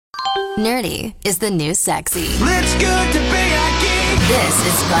Nerdy is the new sexy. It's good to be a geek. This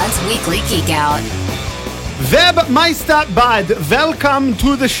is Bud's Weekly Geek-out. Webmeister Bud, welcome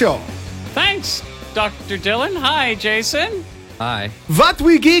to the show. Thanks, Dr. Dylan. Hi, Jason. Hi. What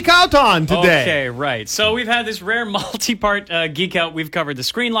we geek out on today? Okay, right. So we've had this rare multi-part geek out. We've covered the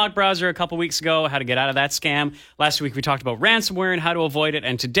screen lock browser a couple weeks ago, how to get out of that scam. Last week we talked about ransomware and how to avoid it.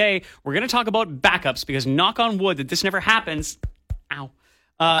 And today we're going to talk about backups because knock on wood that this never happens. Ow.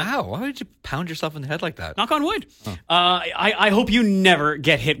 Ow, why would you pound yourself in the head like that? Knock on wood. I hope you never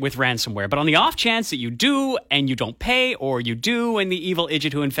get hit with ransomware. But on the off chance that you do and you don't pay, or you do and the evil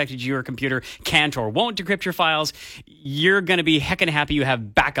idiot who infected your computer can't or won't decrypt your files, you're going to be heckin' happy you have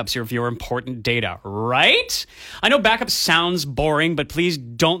backups of your important data, right? I know backups sounds boring, but please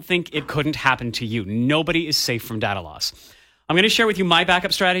don't think it couldn't happen to you. Nobody is safe from data loss. I'm going to share with you my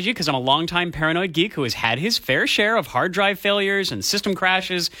backup strategy because I'm a longtime paranoid geek who has had his fair share of hard drive failures and system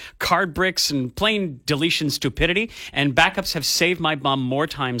crashes, card bricks, and plain deletion stupidity, and backups have saved my bum more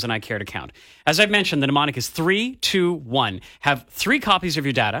times than I care to count. As I've mentioned, the mnemonic is 3, 2, 1. Have 3 copies of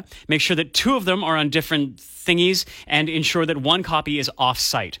your data. Make sure that 2 of them are on different thingies and ensure that 1 copy is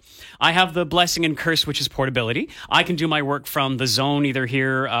off-site. I have the blessing and curse, which is portability. I can do my work from the zone either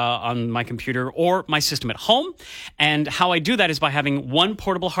here on my computer or my system at home. And how I do that is by having 1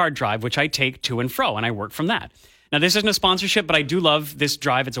 portable hard drive, which I take to and fro, and I work from that. Now, this isn't a sponsorship, but I do love this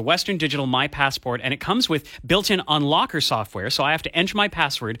drive. It's a Western Digital My Passport, and it comes with built-in unlocker software, so I have to enter my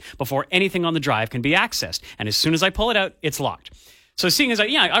password before anything on the drive can be accessed. And as soon as I pull it out, it's locked. So seeing as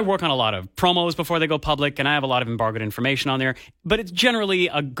I work on a lot of promos before they go public, and I have a lot of embargoed information on there, but it's generally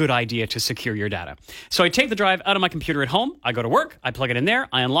a good idea to secure your data. So I take the drive out of my computer at home, I go to work, I plug it in there,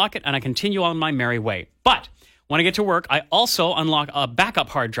 I unlock it, and I continue on my merry way. But when I get to work, I also unlock a backup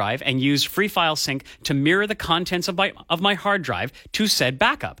hard drive and use Free File Sync to mirror the contents of my hard drive to said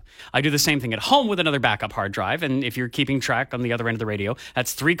backup. I do the same thing at home with another backup hard drive, and if you're keeping track on the other end of the radio,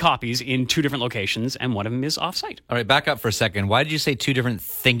 that's 3 copies in 2 different locations, and one of them is offsite. All right, back up for a second. Why did you say 2 different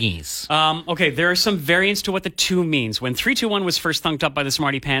thingies? Okay, there are some variants to what the 2 means. When 321 was first thunked up by the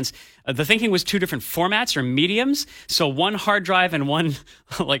smarty pants, the thinking was 2 different formats or mediums. So 1 hard drive and 1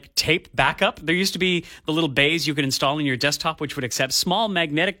 tape backup. There used to be the little bays you could install in your desktop, which would accept small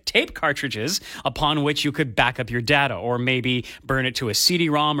magnetic tape cartridges upon which you could back up your data, or maybe burn it to a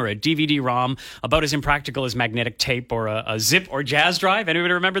CD-ROM or a DVD-ROM, about as impractical as magnetic tape or a zip or jazz drive.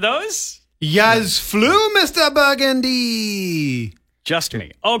 Anybody remember those? Yes, flew, Mr. Burgundy. Just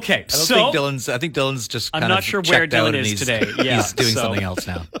me. Okay, I think Dylan's just kind I'm of not sure where Dylan is today. Yeah, he's doing something else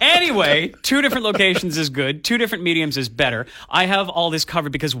now. Anyway, 2 different locations is good. 2 different mediums is better. I have all this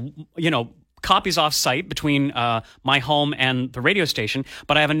covered because, copies off-site between my home and the radio station,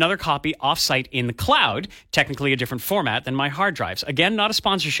 but I have another copy off-site in the cloud, technically a different format than my hard drives. Again, not a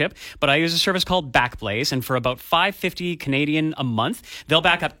sponsorship, but I use a service called Backblaze, and for about $5.50 Canadian a month, they'll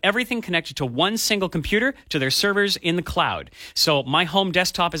back up everything connected to 1 single computer to their servers in the cloud. So my home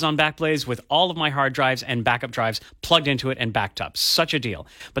desktop is on Backblaze with all of my hard drives and backup drives plugged into it and backed up. Such a deal.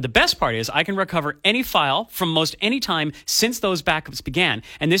 But the best part is I can recover any file from most any time since those backups began,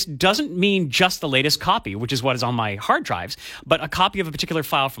 and this doesn't mean just the latest copy, which is what is on my hard drives, but a copy of a particular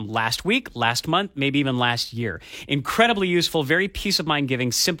file from last week, last month, maybe even last year. Incredibly useful, very peace of mind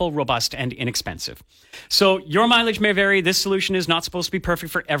giving, simple, robust, and inexpensive. So your mileage may vary. This solution is not supposed to be perfect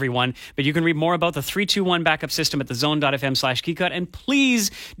for everyone, but you can read more about the 321 backup system at thezone.fm/geekout, and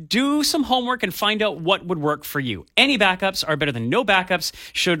please do some homework and find out what would work for you. Any backups are better than no backups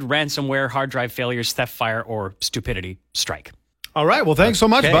should ransomware, hard drive failures, theft, fire, or stupidity strike. All right, well, thanks so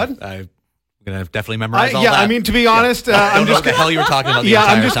much, Bud. I'm going to definitely memorize all that. I mean, to be honest, I'm just what the hell you were talking about the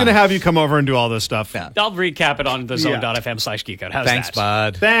entire I'm just time. going to have you come over and do all this stuff. Yeah. I'll recap it on thezone.fm/geekout. How's Thanks, that?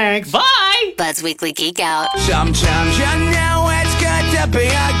 Bud. Thanks. Bye! Bud's Weekly Geek-out. Sometimes you know it's good to be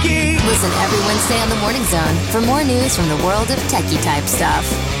a geek. Listen every Wednesday on The Morning Zone for more news from the world of techie-type stuff.